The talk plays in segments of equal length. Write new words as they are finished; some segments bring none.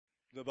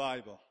the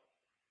Bible.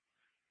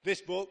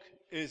 This book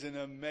is an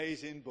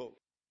amazing book.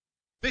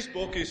 This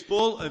book is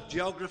full of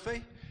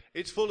geography,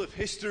 it's full of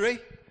history,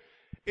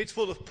 it's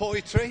full of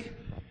poetry,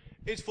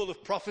 it's full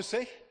of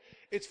prophecy,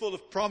 it's full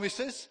of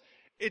promises.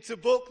 It's a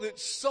book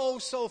that's so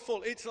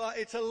full. It's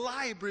a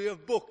library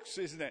of books,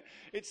 isn't it?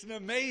 It's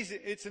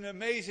an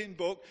amazing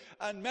book,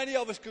 and many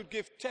of us could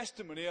give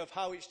testimony of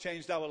how it's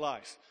changed our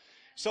lives.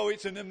 So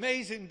it's an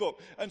amazing book.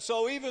 And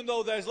so even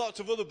though there's lots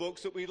of other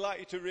books that we'd like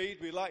you to read,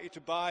 we'd like you to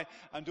buy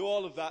and do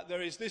all of that,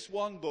 there is this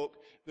one book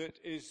that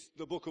is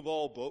the book of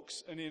all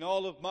books. And in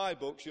all of my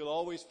books, you'll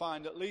always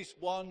find at least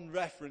one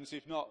reference,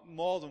 if not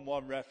more than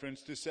one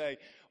reference, to say,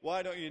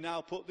 why don't you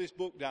now put this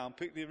book down,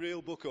 pick the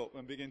real book up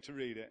and begin to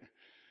read it?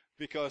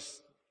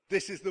 Because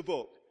this is the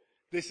book.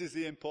 This is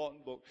the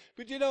important book.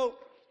 But you know,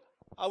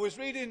 I was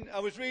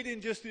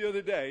reading just the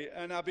other day,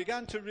 and I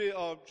began to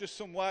or just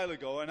some while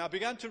ago, and I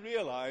began to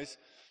realize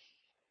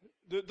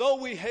that though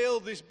we hail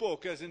this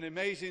book as an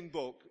amazing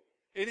book,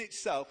 in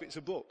itself it's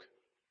a book.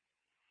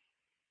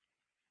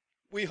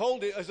 We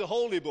hold it as a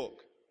holy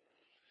book.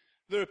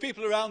 There are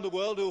people around the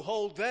world who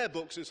hold their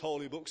books as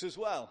holy books as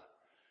well.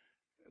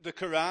 The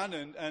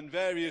Quran and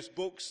various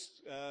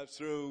books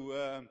through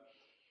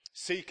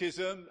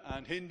Sikhism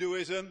and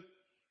Hinduism,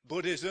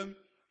 Buddhism,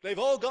 they've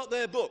all got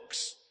their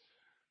books.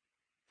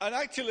 And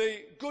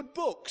actually, good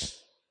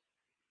books.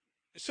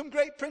 Some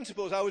great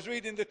principles. I was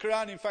reading the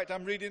Quran. In fact,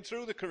 I'm reading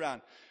through the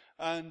Quran.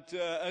 And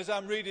as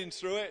I'm reading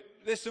through it,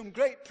 there's some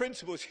great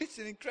principles. It's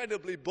an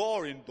incredibly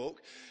boring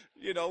book.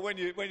 You know, when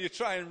you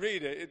try and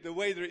read it, the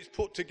way that it's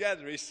put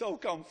together is so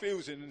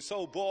confusing and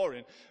so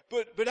boring.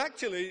 But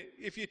actually,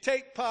 if you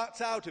take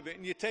parts out of it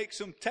and you take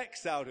some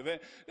text out of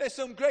it, there's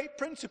some great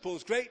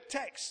principles, great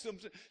texts,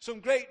 some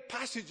great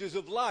passages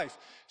of life.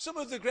 Some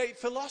of the great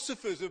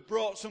philosophers have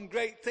brought some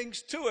great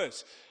things to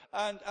us,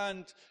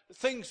 and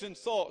things and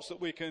thoughts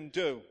that we can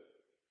do.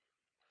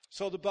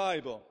 So the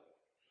Bible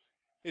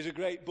is a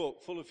great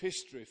book, full of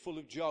history, full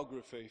of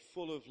geography,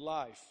 full of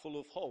life, full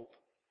of hope.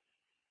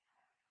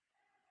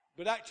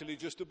 But actually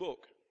just a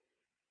book.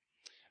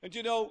 And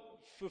you know,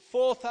 for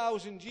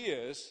 4,000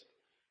 years,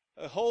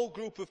 a whole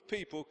group of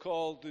people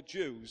called the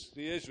Jews,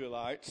 the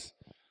Israelites,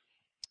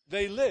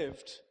 they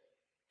lived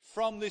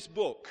from this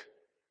book.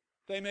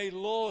 They made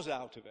laws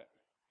out of it.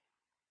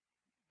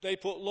 They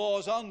put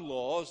laws on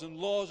laws and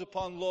laws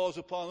upon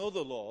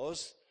other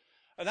laws,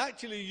 and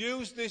actually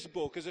used this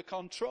book as a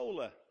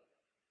controller.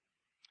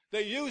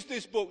 They used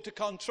this book to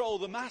control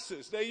the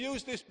masses. They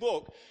used this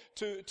book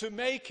to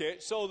make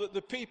it so that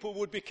the people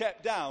would be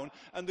kept down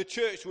and the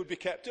church would be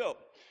kept up.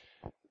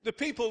 The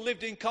people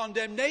lived in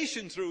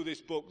condemnation through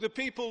this book. The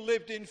people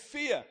lived in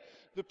fear.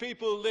 The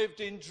people lived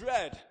in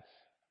dread.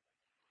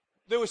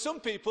 There were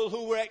some people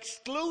who were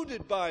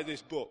excluded by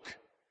this book.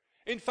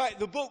 In fact,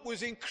 the book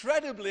was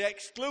incredibly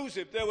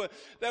exclusive.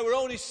 There were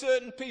only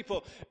certain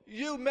people.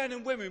 You men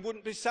and women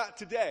wouldn't be sat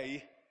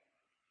today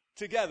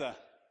together.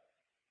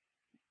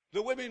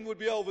 The women would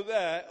be over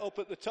there, up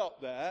at the top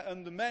there,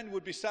 and the men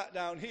would be sat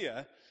down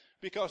here,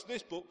 because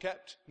this book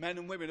kept men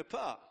and women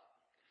apart.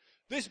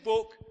 This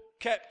book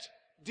kept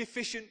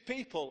deficient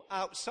people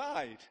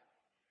outside.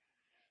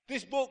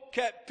 This book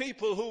kept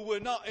people who were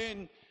not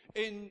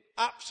in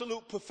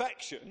absolute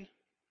perfection.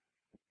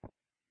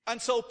 And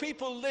so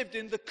people lived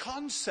in the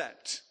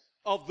concept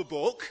of the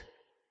book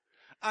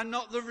and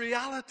not the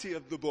reality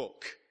of the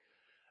book.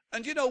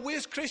 And you know, we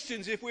as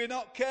Christians, if we're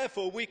not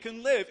careful, we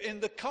can live in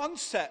the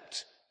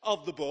concept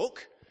of the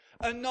book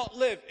and not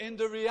live in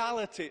the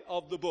reality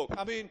of the book.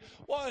 I mean,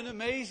 what an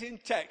amazing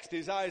text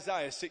is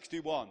Isaiah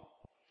 61.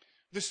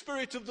 The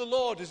Spirit of the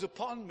Lord is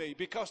upon me,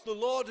 because the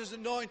Lord has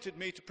anointed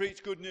me to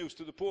preach good news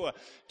to the poor,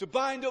 to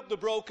bind up the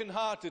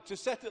brokenhearted, to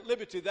set at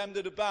liberty them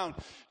that are bound,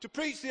 to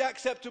preach the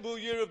acceptable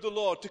year of the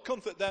Lord, to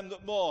comfort them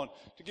that mourn,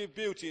 to give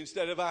beauty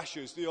instead of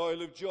ashes, the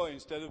oil of joy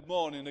instead of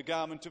mourning, a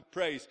garment of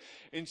praise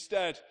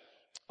instead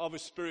of a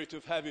spirit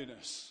of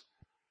heaviness.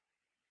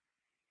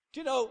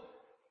 Do you know,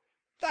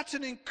 that's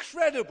an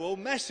incredible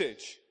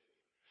message.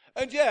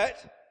 And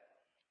yet,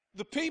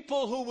 the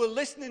people who were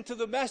listening to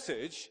the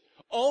message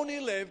only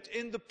lived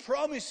in the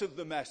promise of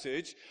the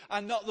message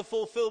and not the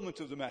fulfillment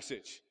of the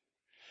message.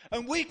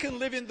 And we can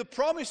live in the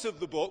promise of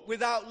the book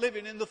without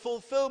living in the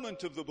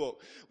fulfillment of the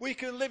book. We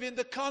can live in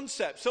the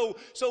concept, so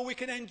we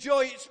can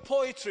enjoy its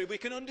poetry, we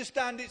can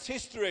understand its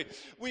history,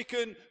 we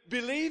can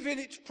believe in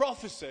its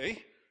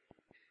prophecy,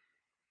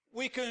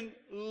 we can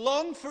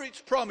long for its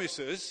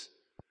promises,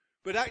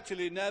 but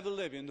actually never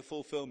live in the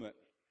fulfillment.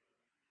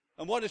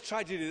 And what a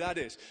tragedy that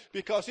is.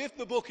 Because if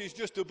the book is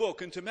just a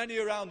book, and to many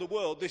around the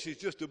world this is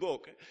just a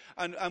book,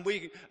 and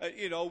we,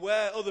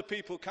 where other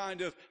people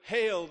kind of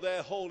hail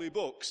their holy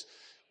books,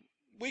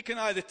 we can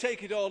either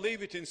take it or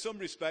leave it in some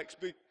respects,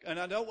 and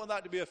I don't want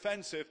that to be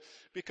offensive,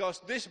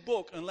 because this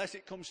book, unless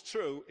it comes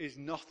true, is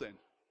nothing.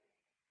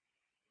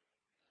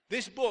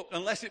 This book,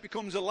 unless it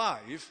becomes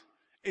alive,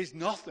 is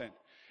nothing.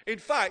 In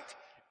fact,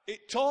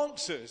 it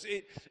taunts us,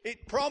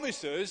 it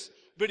promises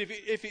But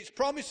if its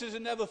promises are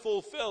never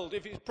fulfilled,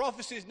 if its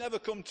prophecies never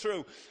come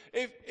true,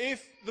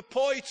 if the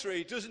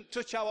poetry doesn't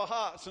touch our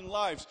hearts and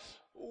lives,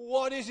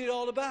 what is it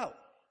all about?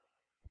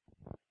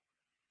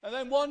 And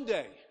then one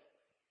day,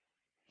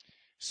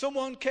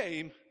 someone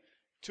came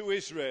to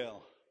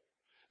Israel,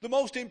 the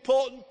most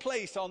important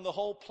place on the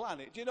whole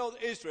planet. Do you know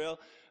that Israel,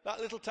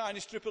 that little tiny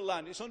strip of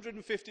land, it's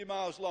 150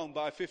 miles long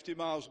by 50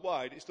 miles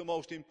wide. It's the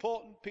most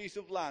important piece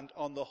of land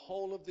on the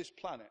whole of this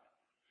planet.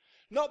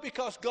 Not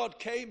because God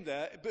came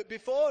there, but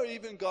before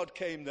even God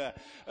came there.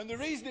 And the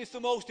reason it's the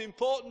most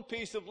important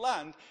piece of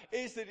land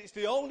is that it's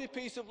the only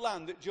piece of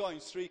land that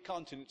joins 3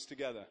 continents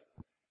together.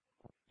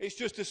 It's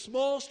just a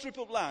small strip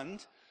of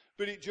land,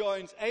 but it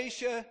joins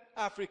Asia,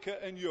 Africa,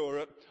 and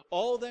Europe.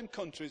 All them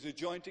countries are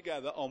joined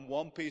together on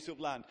one piece of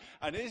land.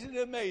 And isn't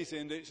it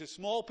amazing that it's a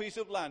small piece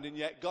of land, and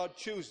yet God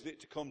chooses it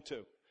to come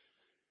to?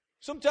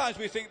 Sometimes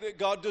we think that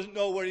God doesn't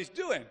know what he's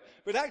doing,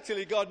 but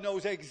actually God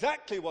knows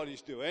exactly what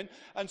he's doing.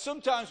 And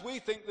sometimes we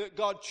think that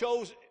God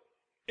chose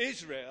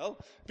Israel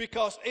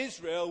because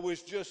Israel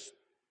was just,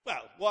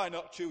 well, why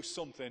not choose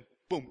something?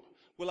 Boom,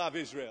 we'll have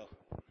Israel.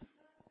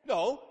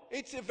 No,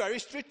 it's a very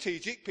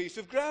strategic piece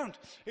of ground.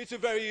 It's a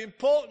very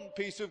important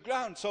piece of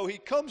ground. So he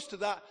comes to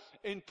that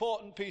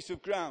important piece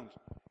of ground.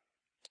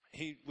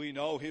 We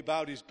know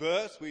about his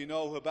birth, we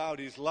know about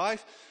his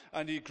life,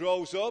 and he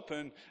grows up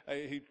and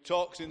he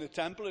talks in the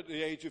temple at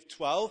the age of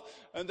 12.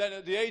 And then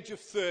at the age of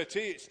 30,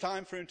 it's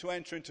time for him to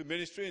enter into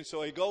ministry, and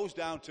so he goes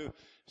down to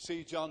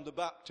see John the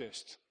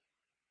Baptist.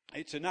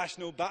 It's a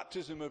national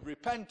baptism of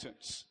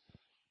repentance.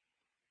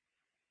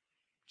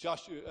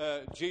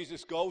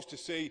 Jesus goes to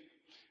see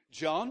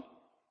John,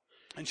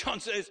 and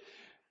John says,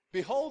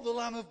 "Behold the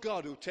Lamb of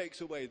God who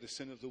takes away the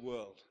sin of the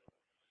world."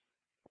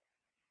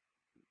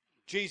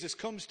 Jesus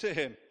comes to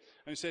him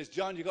and says,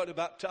 "John, you've got to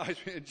baptize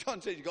me." And John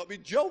says, "You've got to be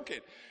joking.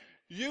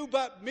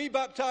 Me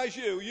baptize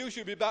you, you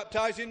should be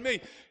baptizing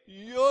me.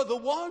 You're the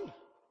one.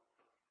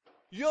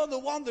 You're the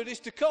one that is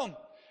to come."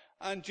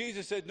 And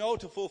Jesus said, "No,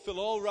 to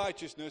fulfill all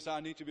righteousness, I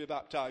need to be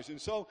baptized."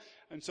 And so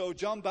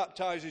John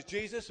baptizes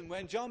Jesus. And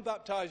when John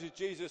baptizes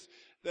Jesus,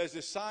 there's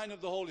a sign of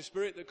the Holy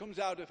Spirit that comes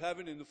out of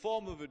heaven in the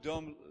form of a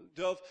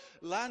dove,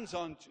 lands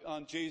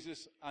on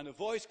Jesus, and a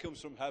voice comes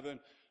from heaven,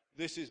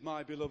 "This is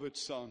my beloved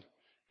Son,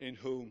 in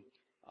whom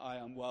I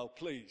am well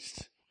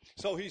pleased."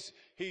 So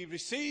he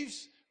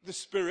receives the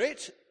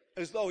Spirit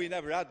as though he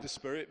never had the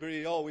Spirit, but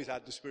he always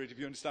had the Spirit, if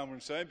you understand what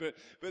I'm saying.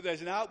 But there's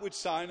an outward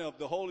sign of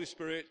the Holy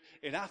Spirit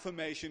in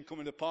affirmation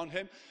coming upon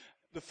him.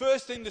 The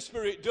first thing the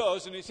Spirit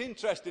does, and it's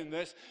interesting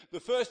this,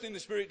 the first thing the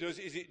Spirit does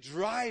is it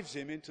drives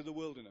him into the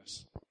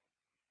wilderness.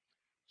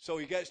 So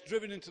he gets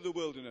driven into the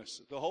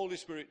wilderness. The Holy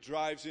Spirit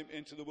drives him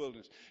into the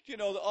wilderness. Do you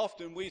know that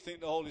often we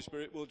think the Holy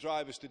Spirit will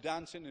drive us to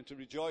dancing and to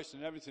rejoicing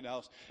and everything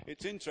else?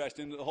 It's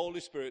interesting that the Holy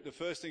Spirit, the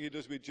first thing he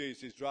does with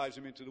Jesus is drives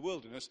him into the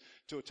wilderness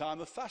to a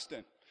time of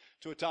fasting,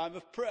 to a time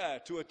of prayer,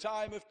 to a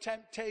time of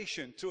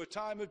temptation, to a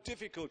time of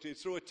difficulty,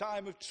 through a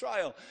time of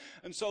trial.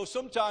 And so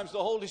sometimes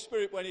the Holy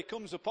Spirit, when he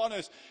comes upon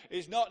us,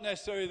 is not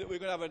necessarily that we're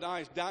going to have a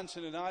nice dance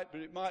in the night,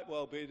 but it might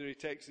well be that he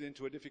takes us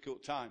into a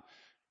difficult time,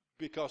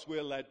 because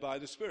we're led by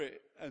the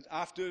Spirit. And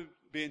after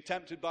being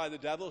tempted by the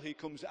devil, he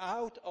comes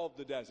out of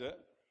the desert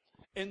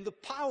in the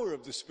power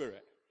of the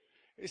Spirit.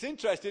 It's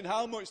interesting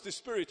how much the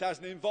Spirit has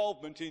an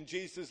involvement in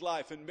Jesus'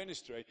 life and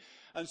ministry.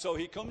 And so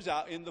he comes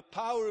out in the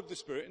power of the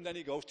Spirit, and then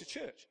he goes to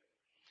church.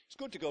 It's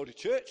good to go to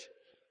church.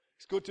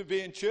 It's good to be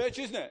in church,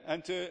 isn't it?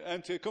 And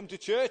to come to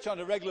church on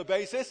a regular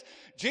basis.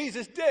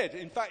 Jesus did.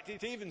 In fact,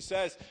 it even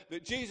says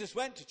that Jesus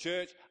went to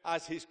church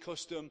as his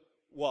custom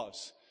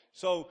was.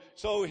 So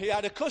he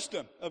had a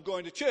custom of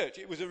going to church.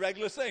 It was a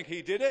regular thing.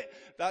 He did it.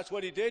 That's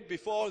what he did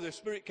before the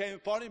Spirit came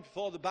upon him,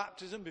 before the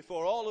baptism,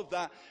 before all of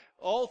that.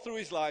 All through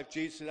his life,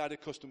 Jesus had a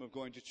custom of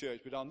going to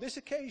church. But on this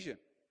occasion,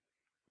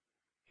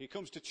 he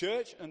comes to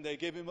church and they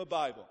give him a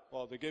Bible,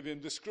 or they give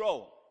him the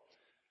scroll.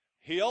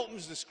 He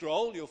opens the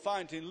scroll. You'll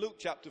find it in Luke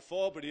chapter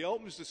 4, but he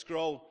opens the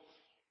scroll.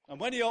 And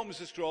when he opens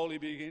the scroll,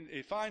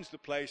 he finds the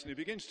place and he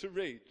begins to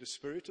read, "The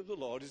Spirit of the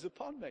Lord is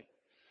upon me,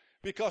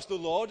 because the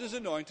Lord has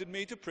anointed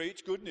me to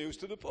preach good news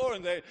to the poor."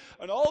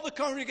 And all the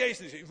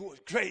congregation say,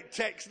 "What great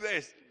text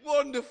this.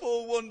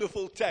 Wonderful,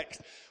 wonderful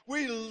text.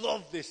 We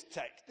love this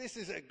text. This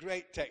is a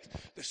great text.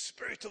 The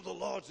Spirit of the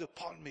Lord is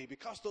upon me,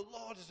 because the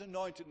Lord has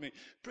anointed me.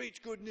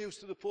 Preach good news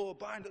to the poor,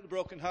 bind up the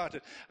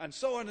brokenhearted," and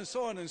so on and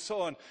so on and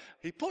so on.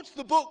 He puts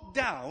the book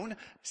down,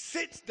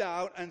 sits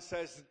down and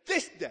says,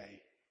 this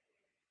day,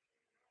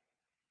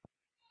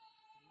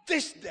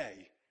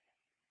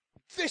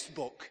 this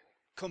book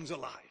comes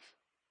alive.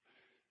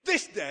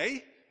 This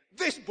day,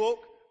 this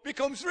book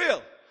becomes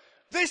real.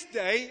 This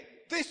day,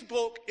 this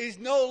book is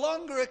no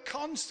longer a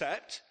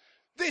concept.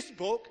 This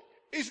book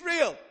is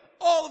real.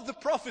 All of the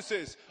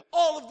prophecies,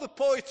 all of the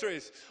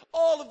poetries,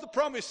 all of the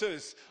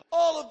promises,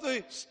 all of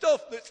the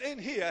stuff that's in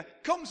here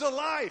comes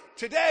alive.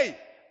 Today,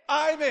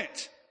 I'm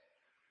it.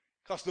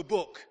 Because the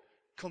book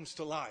comes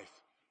to life.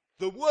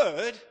 The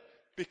Word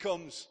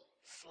becomes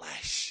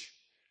flesh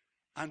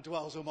and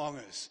dwells among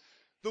us.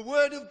 The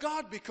Word of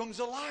God becomes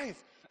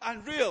alive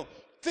and real.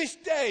 This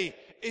day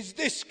is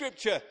this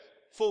scripture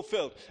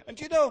fulfilled? And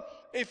you know,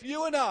 if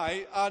you and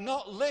I are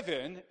not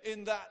living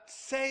in that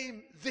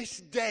same this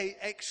day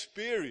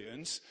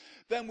experience,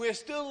 then we're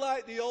still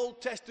like the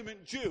Old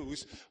Testament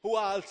Jews who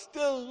are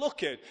still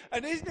looking.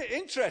 And isn't it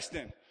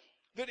interesting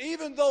that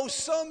even though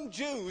some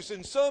Jews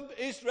and some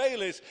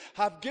Israelis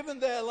have given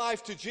their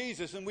life to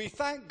Jesus, and we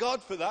thank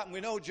God for that, and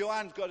we know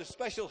Joanne's got a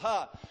special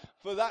heart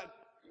for that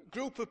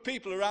group of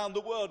people around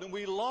the world, and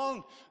we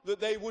long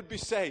that they would be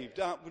saved,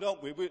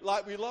 don't we?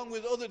 Like we long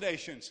with other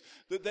nations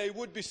that they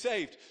would be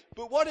saved.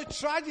 But what a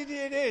tragedy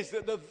it is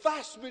that the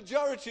vast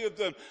majority of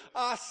them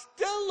are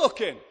still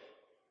looking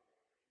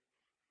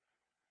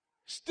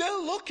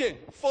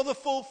for the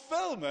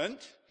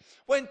fulfillment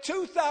when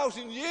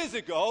 2,000 years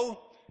ago,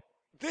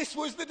 this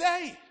was the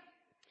day.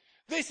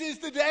 This is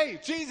the day.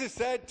 Jesus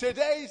said,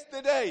 today's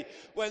the day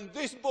when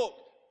this book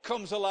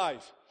comes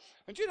alive.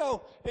 And you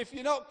know, if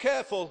you're not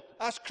careful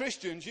as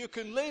Christians, you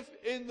can live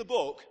in the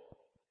book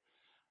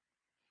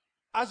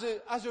as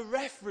a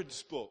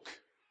reference book,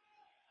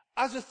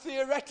 as a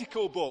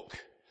theoretical book,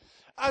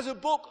 as a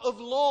book of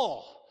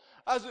law,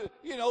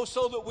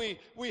 so that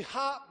we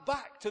hark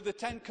back to the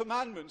 10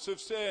 Commandments of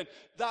saying,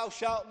 thou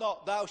shalt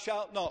not, thou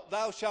shalt not,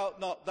 thou shalt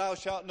not, thou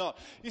shalt not.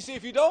 You see,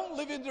 if you don't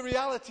live in the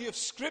reality of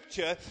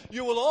Scripture,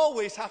 you will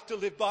always have to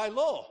live by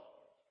law.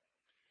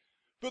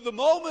 But the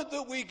moment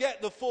that we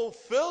get the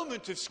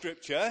fulfillment of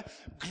Scripture,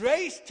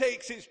 grace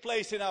takes its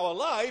place in our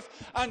life,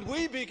 and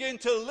we begin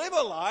to live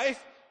a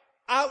life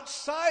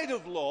outside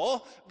of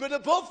law, but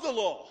above the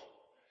law.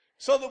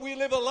 So that we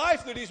live a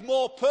life that is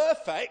more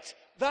perfect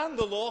than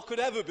the law could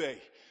ever be.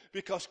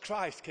 Because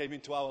Christ came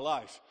into our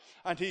life,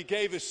 and he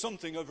gave us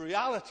something of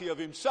reality of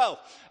himself.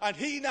 And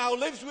he now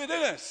lives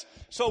within us.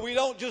 So we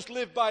don't just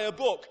live by a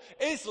book.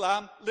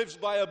 Islam lives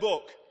by a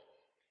book.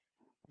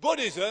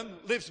 Buddhism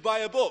lives by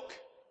a book.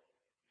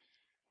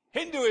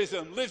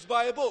 Hinduism lives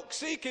by a book.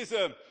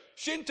 Sikhism,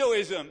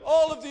 Shintoism,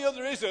 all of the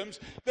other isms,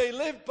 they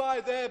live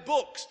by their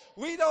books.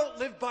 We don't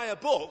live by a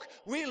book,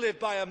 we live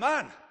by a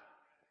man.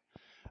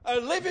 A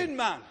living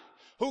man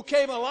who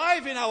came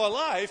alive in our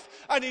life,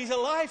 and he's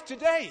alive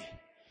today.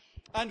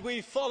 And we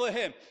follow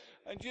him.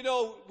 And you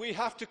know, we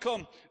have to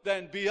come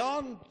then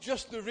beyond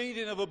just the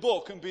reading of a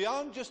book and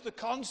beyond just the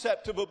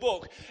concept of a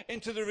book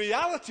into the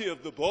reality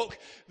of the book,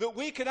 that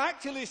we can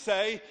actually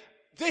say,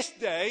 this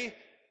day,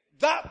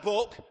 that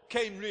book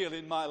came real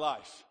in my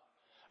life.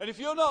 And if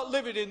you're not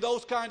living in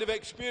those kind of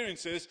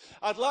experiences,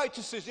 I'd like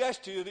to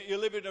suggest to you that you're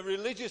living a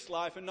religious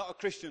life and not a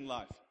Christian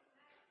life.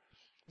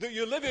 That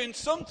you're living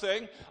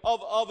something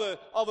of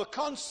a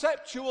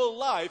conceptual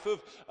life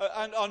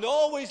and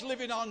always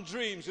living on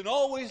dreams and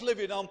always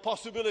living on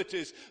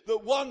possibilities.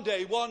 That one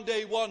day,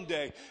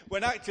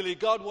 when actually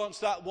God wants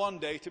that one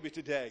day to be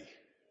today.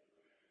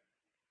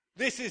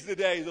 This is the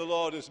day the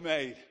Lord has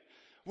made.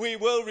 We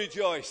will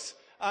rejoice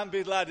and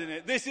be glad in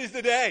it. This is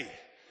the day.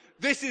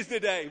 This is the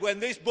day when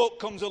this book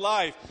comes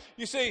alive.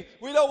 You see,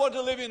 we don't want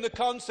to live in the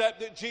concept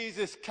that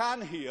Jesus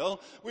can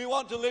heal. We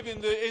want to live in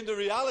the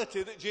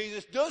reality that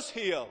Jesus does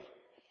heal.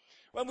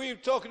 When we were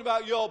talking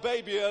about your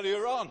baby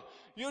earlier on,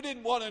 you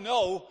didn't want to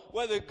know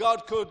whether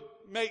God could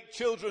make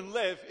children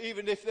live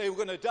even if they were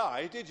going to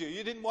die, did you?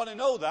 You didn't want to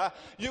know that.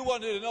 You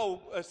wanted to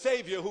know a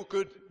Savior who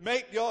could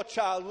make your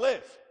child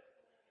live.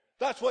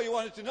 That's what you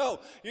wanted to know.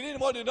 You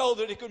didn't want to know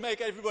that he could make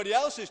everybody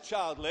else's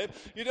child live.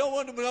 You don't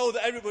want to know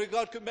that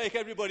God could make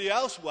everybody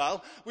else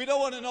well. We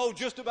don't want to know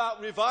just about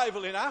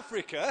revival in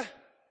Africa.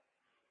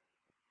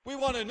 We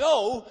want to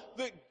know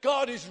that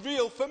God is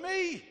real for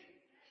me.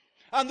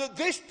 And that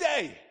this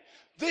day,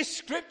 this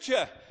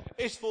scripture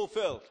is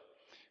fulfilled.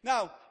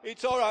 Now,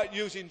 it's all right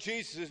using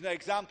Jesus as an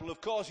example.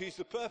 Of course, he's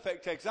the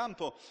perfect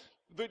example.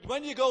 But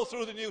when you go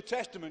through the New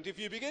Testament, if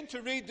you begin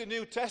to read the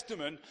New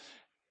Testament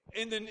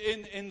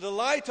in the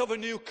light of a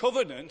new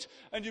covenant,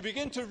 and you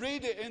begin to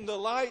read it in the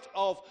light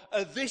of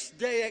a this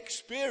day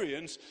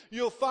experience,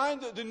 you'll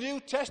find that the New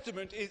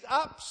Testament is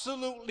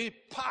absolutely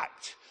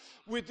packed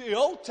with the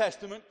Old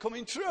Testament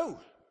coming true.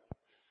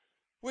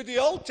 With the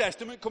Old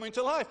Testament coming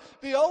to life.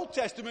 The Old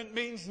Testament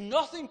means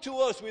nothing to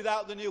us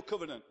without the New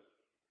Covenant.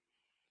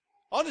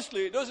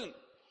 Honestly, it doesn't.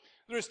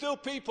 There are still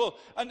people,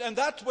 and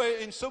that's where,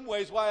 in some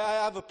ways, why I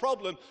have a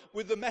problem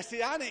with the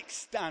messianic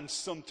stance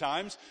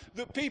sometimes,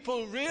 that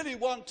people really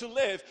want to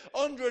live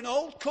under an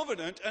old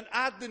covenant and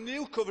add the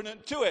new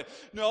covenant to it.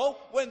 No,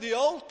 when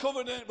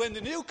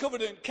the new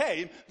covenant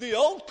came, the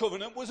old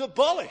covenant was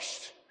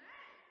abolished.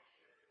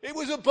 It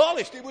was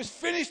abolished. It was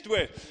finished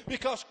with.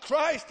 Because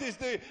Christ is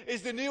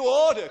the new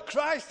order.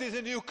 Christ is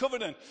a new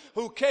covenant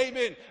who came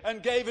in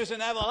and gave us an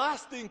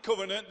everlasting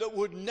covenant that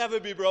would never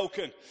be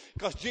broken.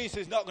 Because Jesus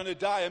is not going to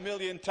die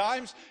 1,000,000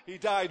 times. He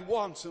died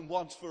once and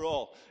once for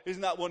all.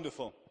 Isn't that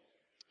wonderful?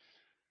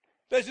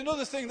 There's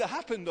another thing that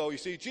happened though. You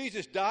see,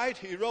 Jesus died.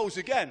 He rose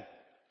again.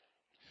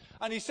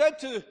 And he said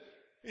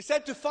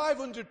to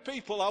 500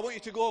 people, I want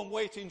you to go and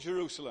wait in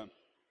Jerusalem.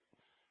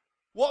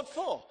 What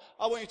for?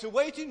 I want you to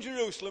wait in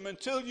Jerusalem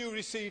until you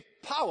receive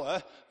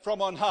power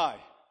from on high.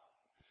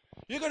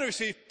 You're going to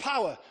receive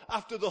power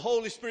after the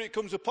Holy Spirit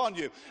comes upon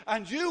you.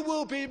 And you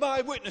will be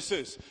my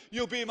witnesses.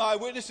 You'll be my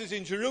witnesses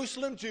in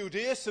Jerusalem,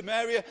 Judea,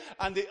 Samaria,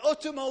 and the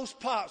uttermost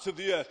parts of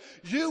the earth.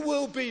 You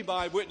will be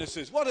my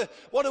witnesses. What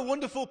a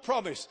wonderful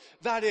promise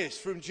that is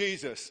from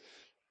Jesus.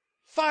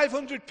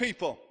 500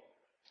 people.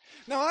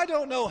 Now, I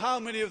don't know how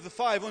many of the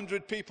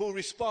 500 people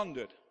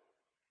responded.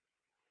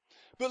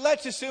 But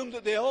let's assume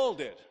that they all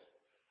did.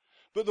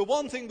 But the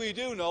one thing we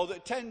do know,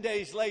 that 10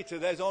 days later,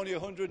 there's only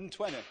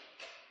 120.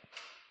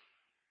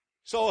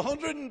 So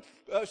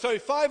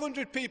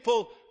 500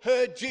 people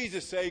heard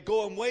Jesus say,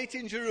 go and wait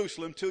in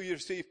Jerusalem till you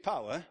receive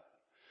power.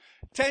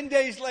 10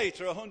 days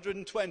later,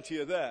 120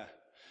 are there.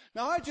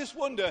 Now, I just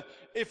wonder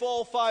if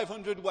all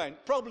 500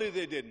 went. Probably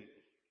they didn't.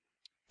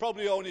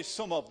 Probably only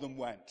some of them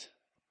went.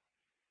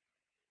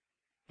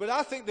 But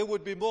I think there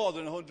would be more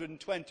than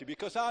 120,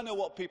 because I know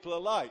what people are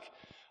like.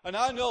 And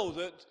I know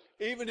that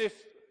even if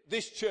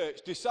this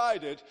church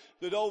decided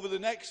that over the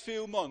next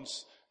few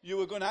months you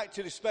were going to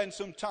actually spend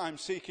some time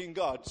seeking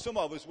God, some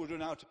of us would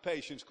run out of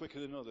patience quicker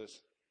than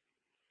others.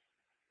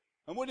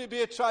 And wouldn't it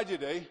be a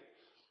tragedy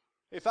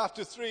if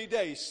after 3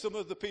 days some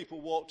of the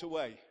people walked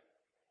away?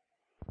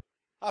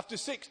 After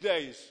 6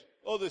 days,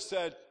 others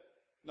said,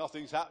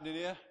 nothing's happening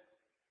here.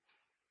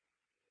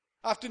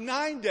 After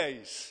 9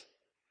 days,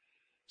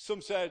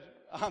 some said,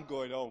 I'm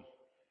going home.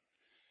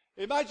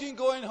 Imagine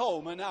going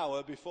home an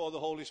hour before the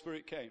Holy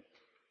Spirit came.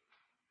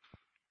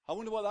 I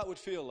wonder what that would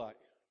feel like.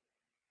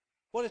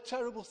 What a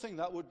terrible thing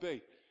that would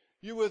be.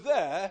 You were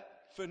there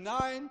for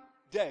 9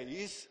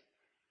 days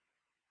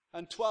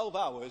and 12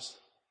 hours,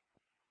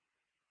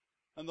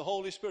 and the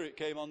Holy Spirit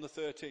came on the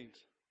 13th.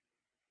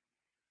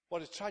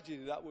 What a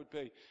tragedy that would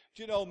be.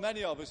 Do you know,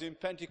 many of us in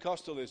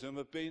Pentecostalism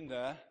have been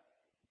there.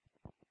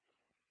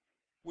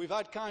 We've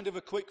had kind of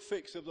a quick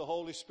fix of the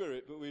Holy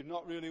Spirit, but we've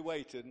not really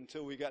waited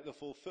until we get the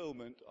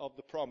fulfillment of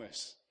the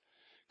promise.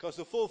 Because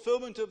the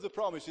fulfillment of the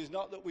promise is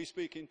not that we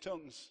speak in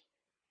tongues.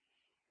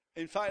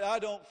 In fact, I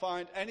don't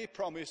find any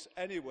promise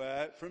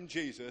anywhere from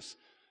Jesus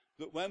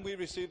that when we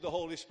receive the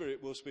Holy Spirit,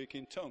 we'll speak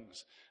in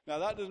tongues. Now,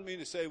 that doesn't mean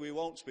to say we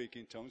won't speak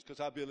in tongues,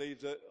 because I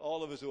believe that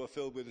all of us who are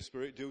filled with the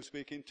Spirit do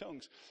speak in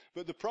tongues.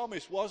 But the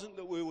promise wasn't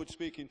that we would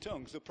speak in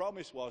tongues. The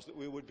promise was that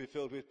we would be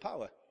filled with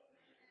power.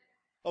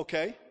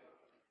 Okay?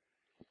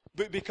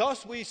 But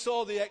because we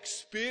saw the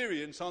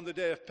experience on the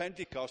day of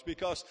Pentecost,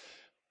 because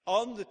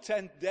on the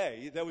 10th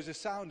day, there was a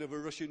sound of a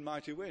rushing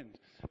mighty wind.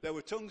 There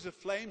were tongues of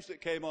flames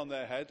that came on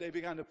their head. They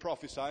began to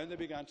prophesy and they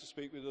began to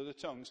speak with other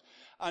tongues.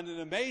 And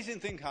an amazing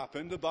thing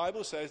happened. The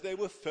Bible says they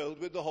were filled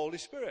with the Holy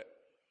Spirit.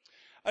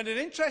 And an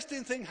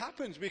interesting thing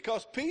happens,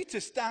 because Peter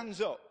stands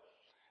up,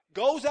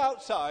 goes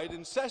outside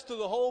and says to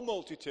the whole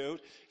multitude,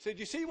 he said,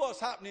 you see what's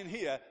happening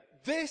here?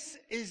 This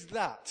is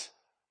that.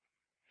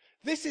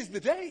 This is the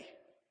day.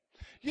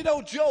 You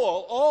know,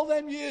 Joel, all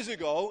them years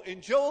ago,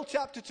 in Joel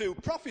chapter 2,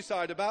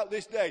 prophesied about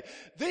this day.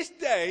 This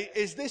day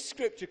is this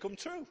scripture come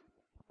true.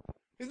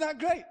 Isn't that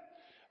great?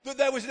 That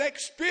there was an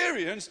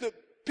experience that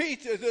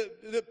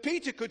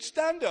Peter could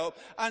stand up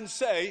and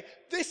say,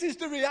 this is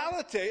the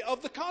reality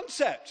of the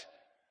concept.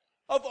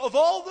 Of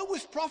all that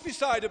was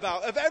prophesied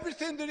about, of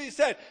everything that he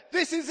said.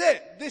 This is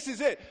it. This is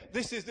it.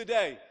 This is the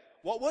day.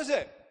 What was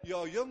it?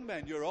 Your young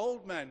men, your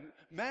old men,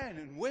 men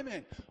and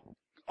women.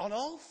 On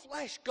all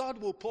flesh, God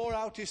will pour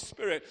out his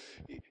Spirit.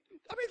 I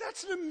mean,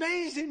 that's an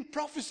amazing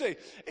prophecy.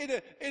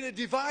 In a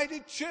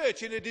divided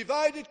church, in a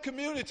divided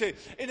community,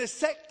 in a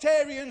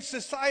sectarian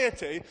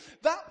society,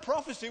 that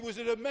prophecy was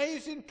an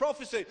amazing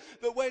prophecy.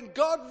 That when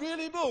God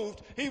really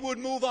moved, he would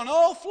move on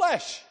all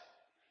flesh.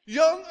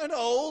 Young and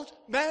old,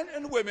 men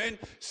and women,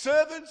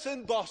 servants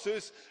and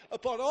bosses,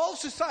 upon all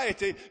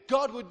society,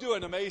 God would do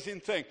an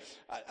amazing thing.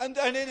 And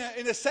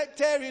in a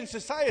sectarian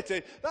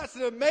society, that's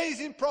an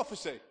amazing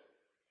prophecy.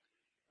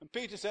 And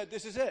Peter said,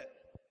 this is it.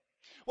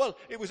 Well,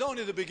 it was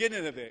only the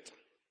beginning of it.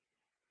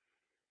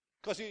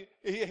 Because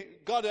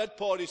God had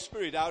poured his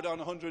Spirit out on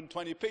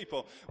 120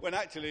 people, when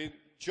actually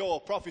Joel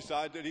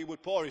prophesied that he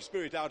would pour his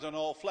Spirit out on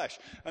all flesh.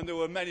 And there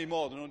were many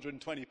more than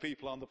 120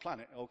 people on the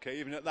planet, okay,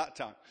 even at that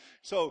time.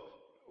 So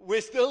we're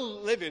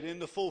still living in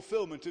the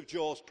fulfillment of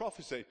Joel's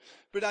prophecy.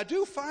 But I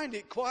do find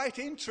it quite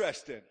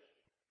interesting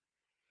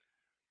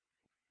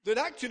that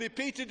actually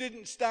Peter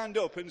didn't stand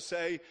up and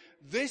say,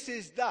 this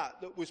is that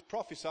was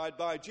prophesied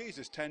by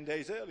Jesus 10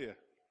 days earlier.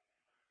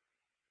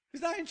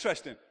 Isn't that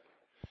interesting?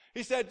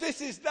 He said, this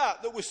is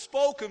that was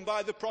spoken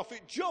by the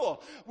prophet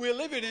Joel. We're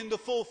living in the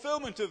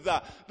fulfillment of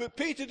that. But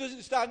Peter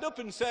doesn't stand up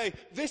and say,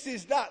 this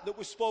is that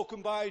was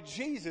spoken by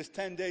Jesus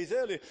 10 days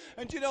earlier.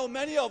 And you know,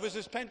 many of us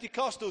as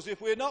Pentecostals, if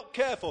we're not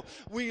careful,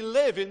 we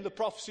live in the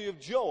prophecy of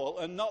Joel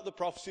and not the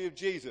prophecy of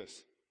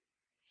Jesus.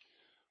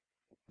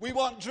 We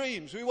want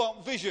dreams. We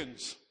want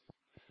visions.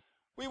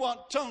 We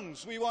want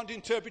tongues. We want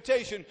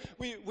interpretation.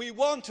 We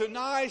want a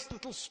nice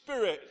little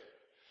spirit.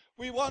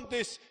 We want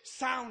this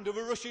sound of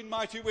a rushing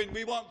mighty wind.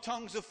 We want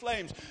tongues of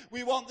flames.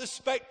 We want the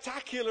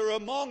spectacular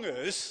among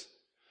us.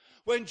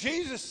 When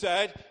Jesus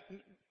said,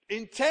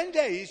 in 10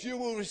 days you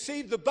will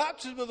receive the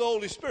baptism of the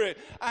Holy Spirit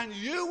and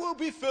you will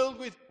be filled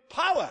with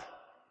power.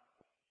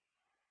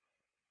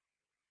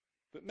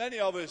 But many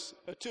of us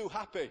are too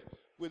happy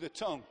with a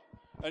tongue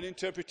and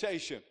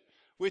interpretation.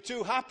 We're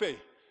too happy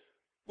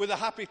with a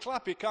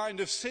happy-clappy kind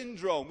of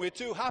syndrome. We're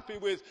too happy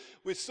with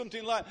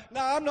something like...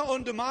 Now, I'm not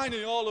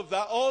undermining all of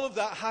that. All of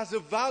that has a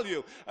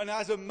value and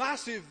has a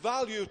massive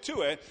value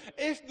to it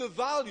if the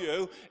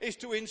value is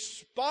to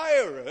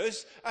inspire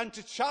us and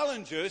to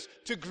challenge us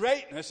to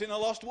greatness in a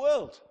lost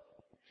world.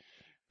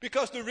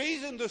 Because the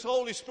reason the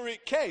Holy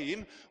Spirit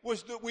came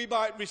was that we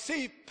might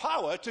receive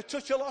power to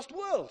touch a lost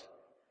world.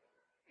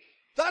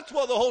 That's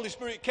what the Holy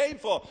Spirit came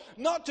for.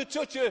 Not to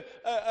touch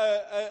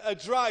a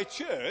dry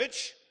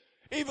church,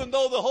 even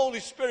though the Holy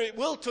Spirit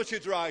will touch a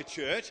dry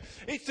church.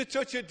 It's to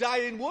touch a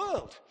dying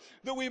world.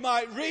 That we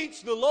might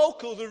reach the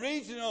local, the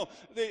regional,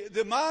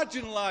 the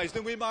marginalized,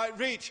 and we might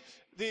reach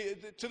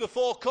to the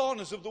four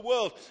corners of the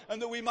world,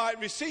 and that we might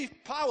receive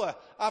power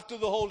after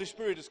the Holy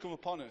Spirit has come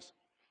upon us.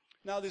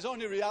 Now, there's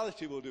only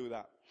reality will do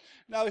that.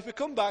 Now, if we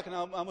come back, and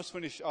I must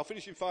finish, I'll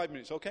finish in 5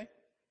 minutes, okay?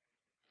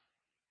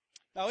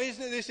 Now,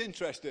 isn't this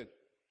interesting?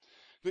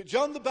 That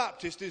John the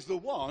Baptist is the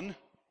one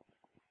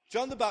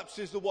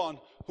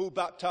who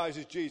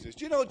baptizes Jesus.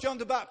 Do you know John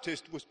the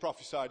Baptist was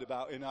prophesied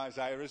about in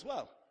Isaiah as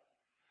well?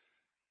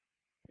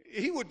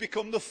 He would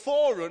become the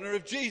forerunner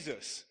of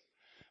Jesus.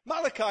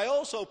 Malachi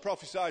also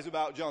prophesies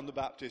about John the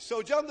Baptist.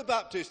 So John the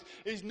Baptist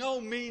is no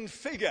mean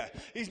figure.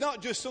 He's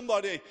not just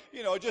somebody,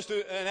 just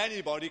an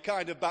anybody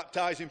kind of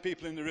baptizing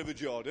people in the River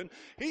Jordan.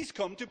 He's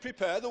come to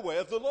prepare the way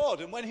of the Lord.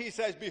 And when he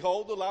says,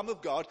 "Behold the Lamb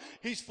of God,"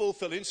 he's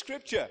fulfilling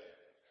Scripture.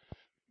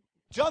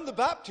 John the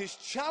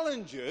Baptist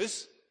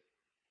challenges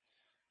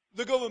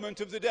the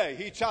government of the day.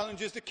 He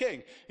challenges the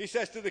king. He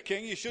says to the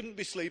king, "You shouldn't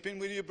be sleeping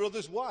with your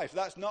brother's wife.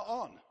 That's not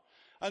on."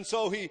 And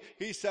so he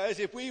says,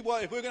 if we're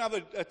going to have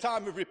a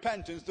time of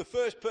repentance, the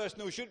first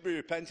person who should be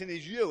repenting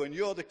is you, and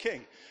you're the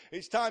king.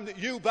 It's time that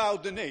you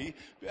bowed the knee,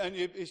 and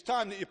it's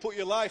time that you put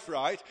your life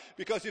right,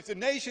 because if the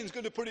nation's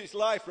going to put its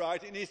life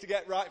right, it needs to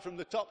get right from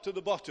the top to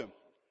the bottom.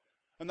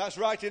 And that's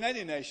right in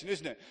any nation,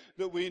 isn't it?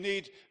 That we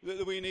need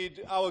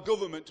our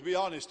government to be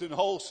honest and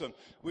wholesome.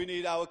 We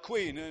need our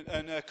queen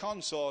and her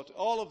consort,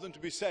 all of them to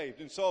be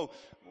saved. And so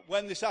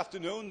when this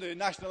afternoon the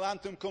national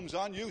anthem comes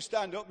on, you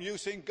stand up and you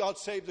sing "God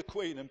Save the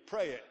Queen" and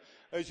pray it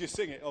as you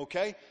sing it,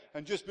 okay?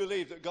 And just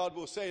believe that God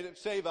will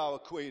save our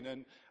queen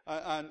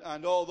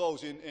and all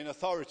those in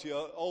authority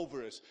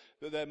over us,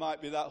 that there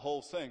might be that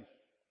whole thing.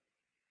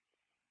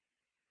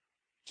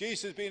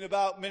 Jesus has been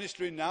about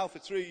ministering now for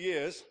 3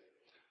 years.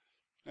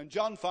 And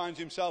John finds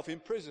himself in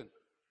prison.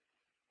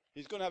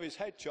 He's going to have his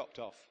head chopped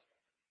off.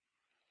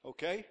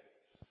 Okay?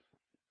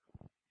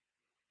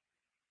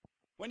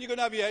 When you're going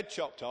to have your head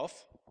chopped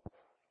off,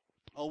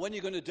 or when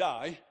you're going to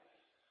die,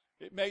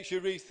 it makes you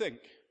rethink.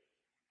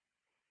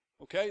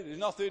 Okay? There's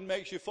nothing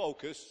makes you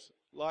focus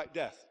like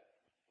death.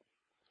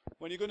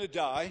 When you're going to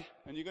die,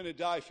 and you're going to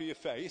die for your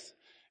faith,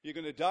 you're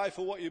going to die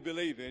for what you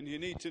believe in, you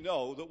need to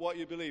know that what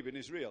you believe in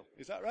is real.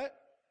 Is that right?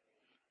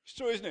 It's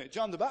true, isn't it?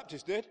 John the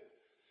Baptist did.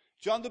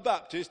 John the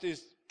Baptist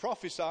is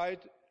prophesied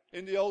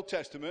in the Old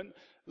Testament,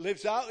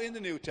 lives out in the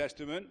New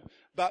Testament,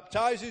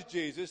 baptizes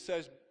Jesus,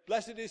 says,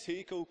 "Blessed is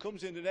he who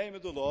comes in the name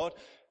of the Lord,"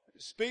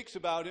 speaks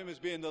about him as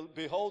being,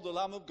 "Behold the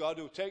Lamb of God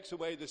who takes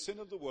away the sin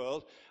of the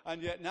world,"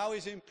 and yet now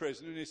he's in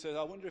prison, and he says,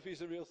 "I wonder if he's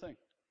the real thing."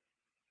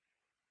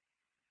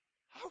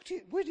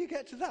 Where do you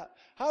get to that?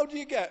 How do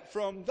you get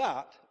from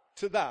that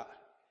to that?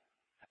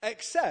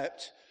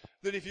 Except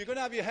that if you're going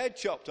to have your head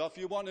chopped off,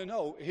 you want to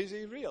know, is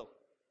he real?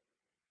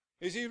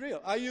 Is he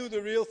real? Are you the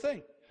real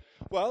thing?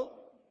 Well,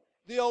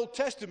 the Old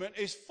Testament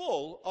is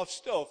full of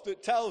stuff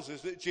that tells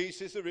us that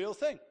Jesus is the real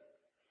thing.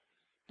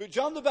 But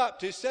John the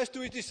Baptist says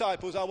to his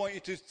disciples, "I want you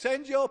to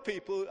send your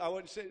people, I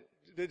want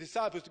the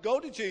disciples to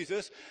go to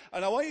Jesus,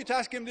 and I want you to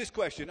ask him this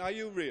question: are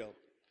you real?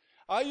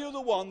 Are you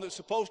the one that's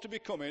supposed to be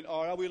coming,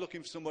 or are we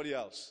looking for somebody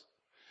else?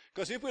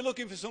 Because if we're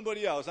looking for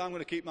somebody else, I'm going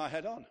to keep my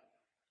head on."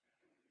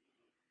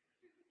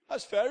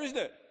 That's fair, isn't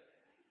it?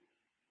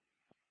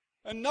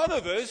 And none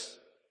of us,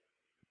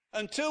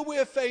 until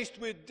we're faced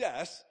with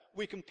death,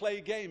 we can play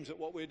games at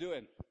what we're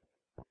doing.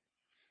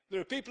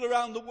 There are people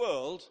around the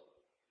world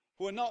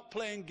who are not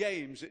playing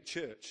games at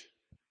church.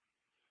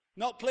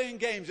 Not playing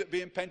games at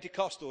being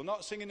Pentecostal.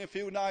 Not singing a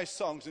few nice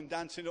songs and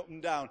dancing up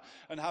and down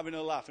and having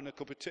a laugh and a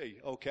cup of tea,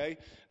 okay?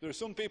 There are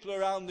some people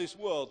around this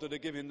world that are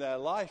giving their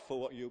life for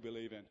what you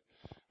believe in.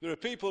 There are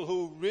people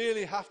who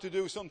really have to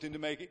do something to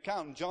make it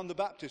count. And John the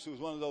Baptist was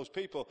one of those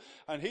people.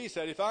 And he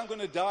said, if I'm going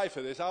to die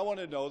for this, I want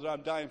to know that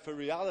I'm dying for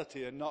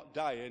reality and not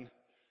dying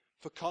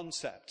for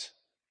concept.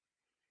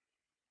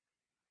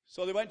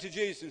 So they went to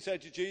Jesus and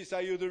said to Jesus,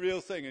 "Are you the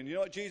real thing?" And you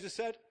know what Jesus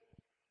said?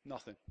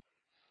 Nothing.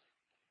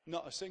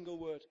 Not a single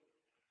word.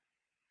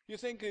 You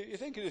think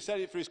he'd have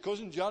said it for his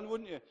cousin John,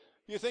 wouldn't you?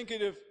 You think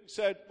he'd have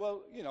said,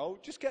 well,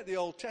 just get the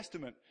Old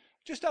Testament.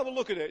 Just have a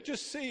look at it.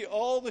 Just see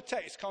all the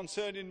text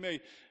concerning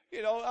me.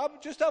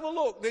 Just have a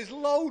look. There's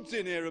loads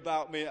in here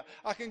about me.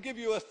 I can give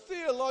you a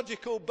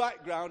theological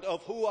background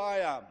of who I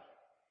am.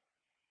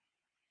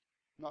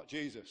 Not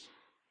Jesus.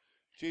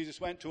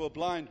 Jesus went to a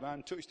blind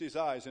man, touched his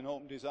eyes and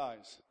opened his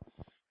eyes.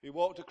 He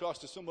walked across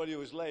to somebody who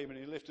was lame and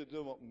he lifted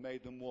them up and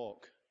made them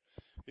walk.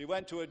 He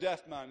went to a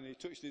deaf man and he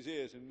touched his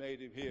ears and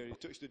made him hear. He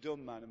touched a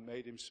dumb man and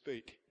made him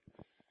speak.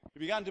 He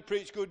began to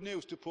preach good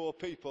news to poor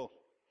people.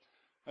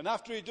 And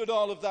after he'd done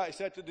all of that, he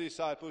said to the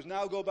disciples,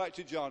 now go back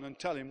to John and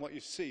tell him what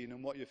you've seen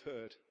and what you've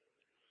heard.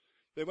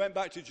 They went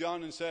back to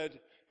John and said,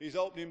 he's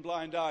opening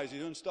blind eyes,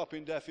 he's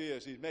unstopping deaf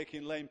ears, he's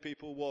making lame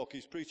people walk,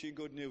 he's preaching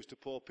good news to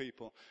poor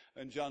people.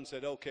 And John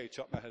said, okay,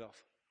 chop my head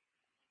off.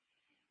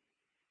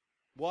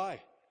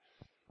 Why?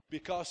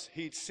 Because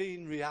he'd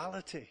seen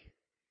reality,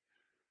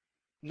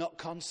 not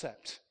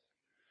concept.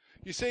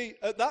 You see,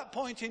 at that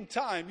point in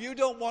time, you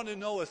don't want to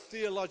know a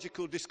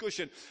theological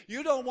discussion.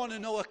 You don't want to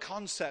know a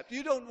concept.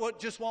 You don't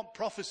just want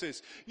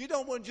prophecies. You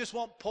don't just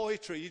want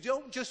poetry. You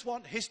don't just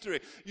want history.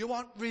 You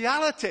want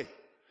reality.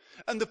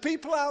 And the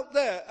people out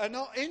there are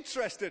not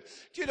interested.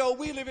 Do you know,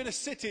 we live in a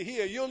city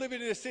here, you're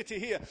living in a city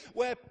here,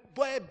 where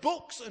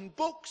books and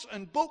books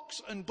and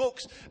books and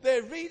books,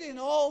 they're reading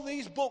all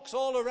these books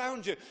all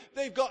around you.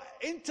 They've got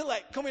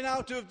intellect coming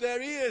out of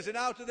their ears and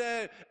out of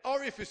their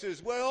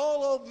orifices. We're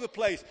all over the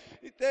place.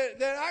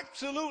 They're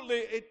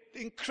absolutely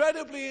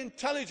incredibly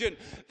intelligent.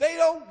 They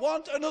don't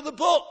want another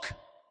book.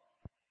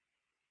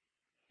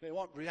 They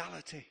want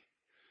reality.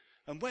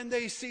 And when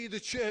they see the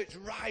church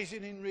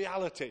rising in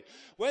reality,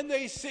 when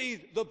they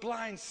see the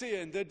blind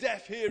seeing, the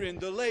deaf hearing,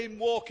 the lame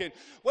walking,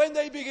 when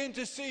they begin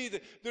to see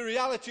the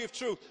reality of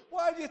truth,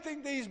 why do you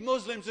think these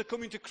Muslims are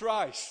coming to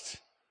Christ?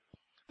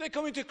 They're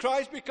coming to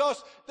Christ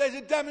because there's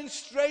a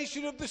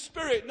demonstration of the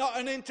Spirit, not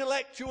an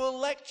intellectual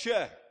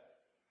lecture.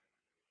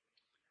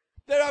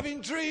 They're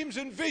having dreams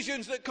and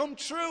visions that come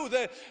true.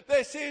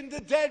 They're seeing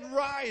the dead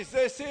rise.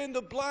 They're seeing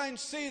the blind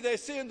see. They're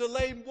seeing the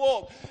lame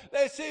walk.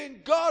 They're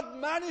seeing God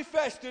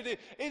manifested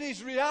in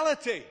his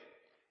reality.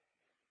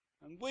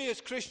 And we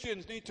as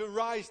Christians need to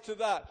rise to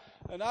that.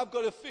 And I've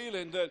got a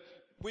feeling that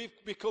we've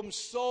become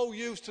so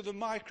used to the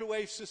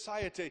microwave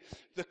society,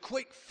 the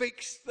quick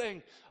fix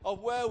thing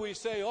of where we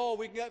say, oh,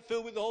 we can get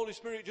filled with the Holy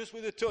Spirit just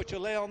with a touch, or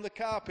lay on the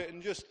carpet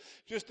and just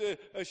a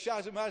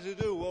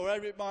shazamazadoo, or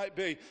whatever it might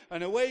be.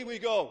 And away we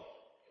go.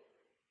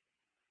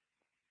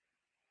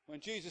 When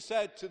Jesus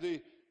said to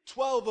the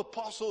 12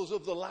 apostles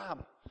of the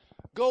Lamb,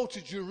 go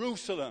to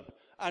Jerusalem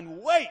and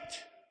wait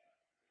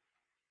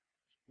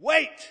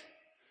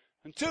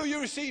until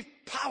you receive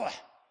power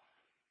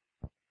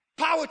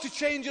to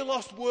change a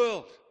lost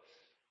world.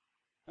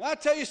 And I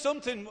tell you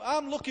something,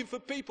 I'm looking for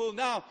people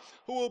now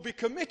who will be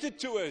committed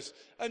to us.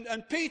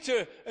 And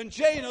Peter and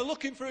Jane are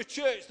looking for a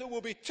church that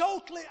will be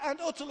totally and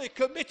utterly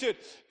committed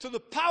to the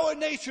power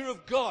nature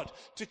of God,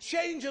 to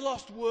change a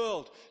lost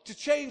world, to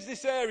change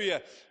this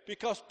area.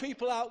 Because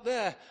people out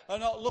there are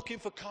not looking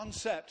for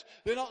concept.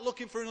 They're not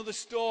looking for another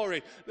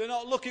story. They're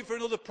not looking for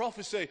another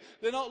prophecy.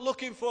 They're not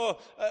looking for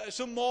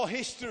some more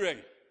history.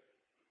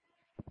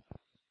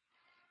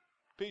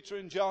 Peter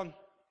and John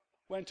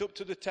went up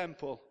to the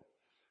temple.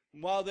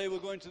 And while they were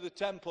going to the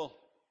temple,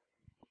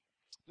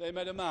 they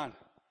met a man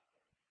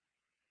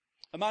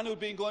who'd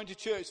been going to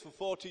church for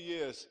 40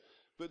 years,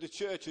 but the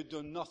church had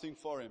done nothing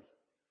for him.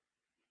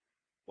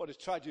 What a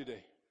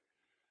tragedy.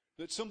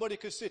 That somebody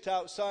could sit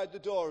outside the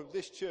door of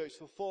this church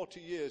for 40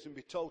 years and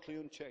be totally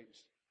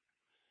unchanged.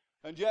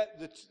 And yet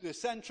the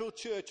central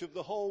church of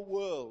the whole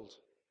world,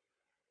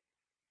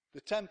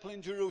 the temple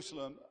in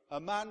Jerusalem, a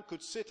man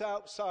could sit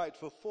outside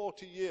for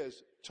 40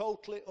 years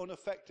totally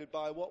unaffected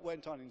by what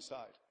went on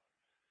inside.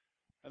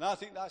 And I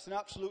think that's an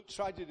absolute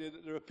tragedy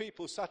that there are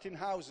people sat in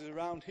houses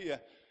around here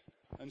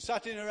and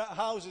sat in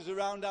houses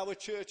around our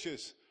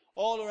churches,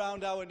 all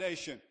around our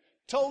nation,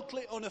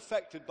 totally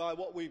unaffected by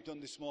what we've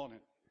done this morning.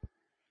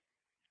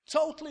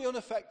 Totally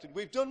unaffected.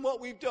 We've done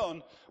what we've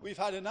done. We've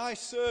had a nice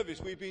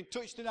service. We've been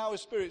touched in our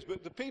spirits.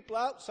 But the people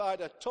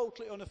outside are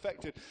totally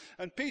unaffected.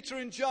 And Peter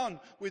and John,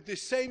 with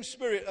this same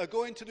spirit, are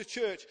going to the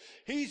church.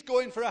 He's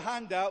going for a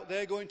handout.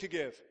 They're going to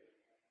give.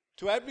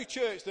 To every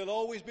church, there'll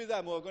always be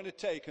them who are going to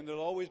take, and there'll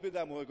always be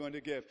them who are going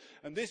to give.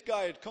 And this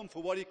guy had come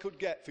for what he could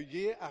get for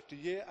year after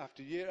year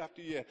after year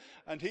after year.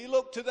 And he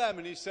looked to them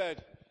and he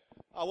said,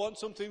 I want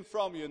something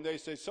from you. And they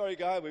said, sorry,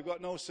 guy, we've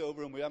got no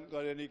silver and we haven't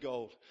got any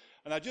gold.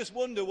 And I just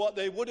wonder what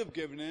they would have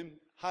given him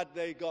had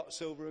they got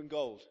silver and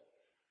gold.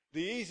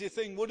 The easy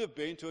thing would have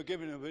been to have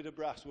given him a bit of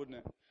brass, wouldn't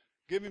it?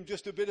 Give him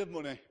just a bit of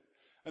money.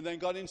 And then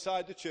gone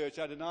inside the church,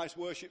 had a nice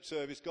worship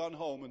service, gone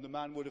home, and the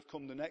man would have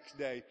come the next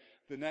day,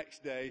 the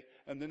next day,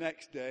 and the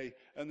next day,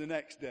 and the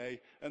next day,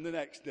 and the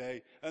next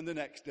day, and the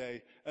next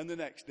day, and the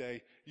next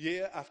day,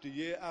 year after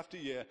year after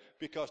year,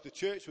 because the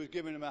church was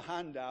giving him a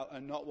handout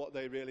and not what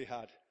they really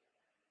had.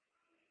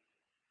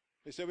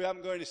 They said, we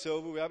haven't got any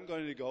silver, we haven't got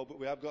any gold, but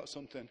we have got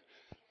something.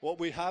 What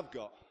we have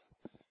got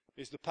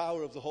is the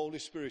power of the Holy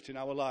Spirit in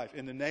our life.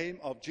 In the name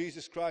of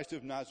Jesus Christ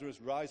of Nazareth,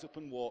 rise up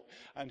and walk.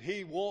 And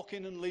he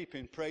walking and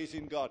leaping,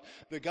 praising God.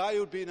 The guy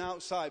who'd been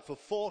outside for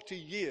 40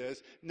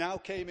 years now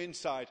came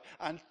inside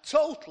and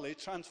totally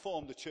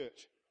transformed the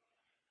church.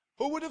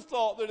 Who would have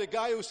thought that a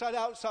guy who sat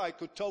outside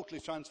could totally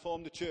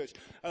transform the church?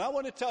 And I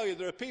want to tell you,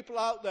 there are people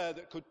out there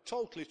that could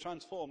totally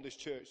transform this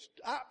church.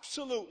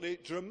 Absolutely,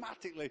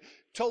 dramatically,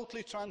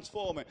 totally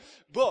transform it.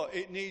 But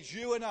it needs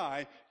you and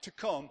I to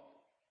come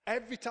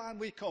every time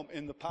we come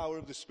in the power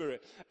of the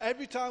Spirit.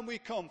 Every time we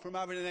come from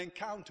having an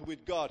encounter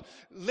with God,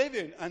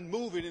 living and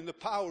moving in the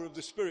power of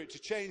the Spirit to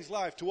change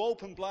life, to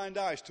open blind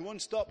eyes, to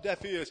unstop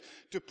deaf ears,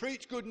 to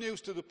preach good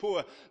news to the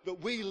poor,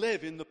 that we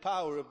live in the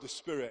power of the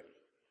Spirit.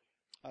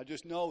 I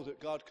just know that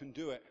God can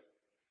do it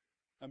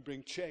and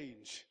bring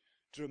change,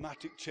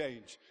 dramatic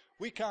change.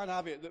 We can't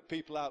have it that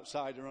people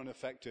outside are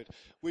unaffected.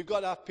 We've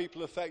got to have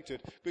people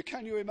affected. But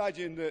can you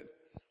imagine that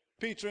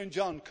Peter and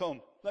John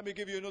come? Let me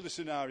give you another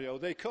scenario.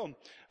 They come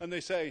and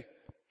they say,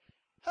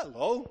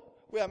 hello,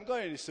 we haven't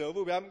got any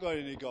silver, we haven't got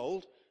any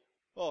gold.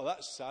 Oh,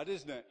 that's sad,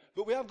 isn't it?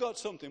 But we have got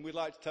something. We'd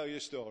like to tell you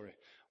a story.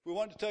 We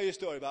want to tell you a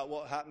story about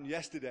what happened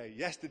yesterday.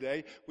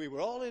 Yesterday, we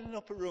were all in an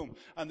upper room,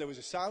 and there was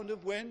a sound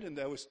of wind, and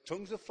there was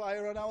tongues of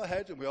fire on our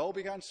heads, and we all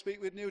began to speak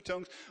with new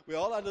tongues. We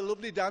all had a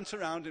lovely dance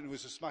around, and it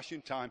was a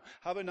smashing time.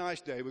 Have a nice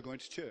day. We're going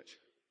to church.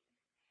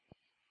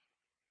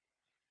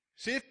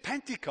 See, if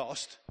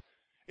Pentecost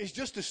is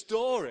just a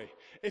story,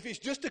 if it's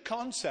just a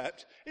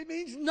concept, it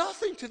means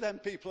nothing to them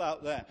people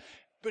out there.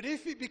 But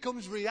if it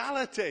becomes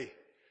reality,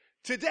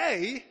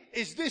 today,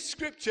 is this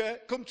scripture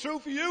come true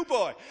for you,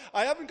 boy?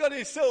 I haven't got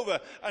any silver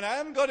and I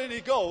haven't got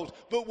any gold,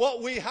 but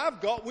what we have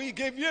got, we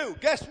give you.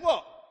 Guess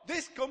what?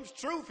 This comes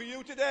true for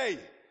you today.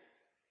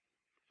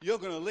 You're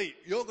going to leap.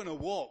 You're going to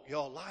walk.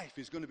 Your life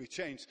is going to be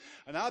changed.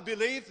 And I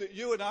believe that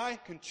you and I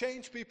can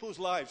change people's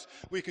lives.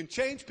 We can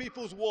change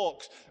people's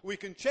walks. We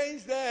can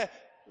change their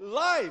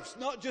lives,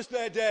 not just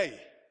their day.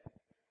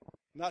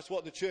 And that's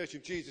what the Church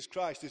of Jesus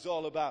Christ is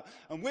all about.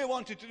 And we're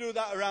wanting to do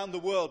that around the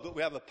world, but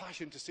we have a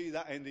passion to see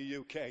that in the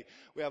UK.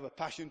 We have a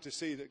passion to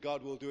see that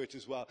God will do it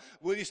as well.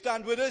 Will you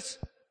stand with us?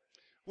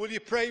 Will you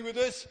pray with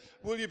us?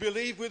 Will you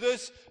believe with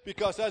us?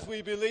 Because as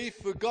we believe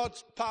for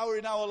God's power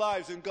in our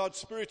lives and God's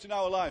Spirit in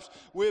our lives,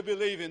 we're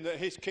believing that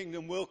His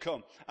kingdom will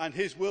come and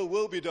His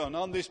will be done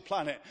on this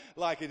planet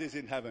like it is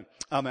in heaven.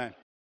 Amen.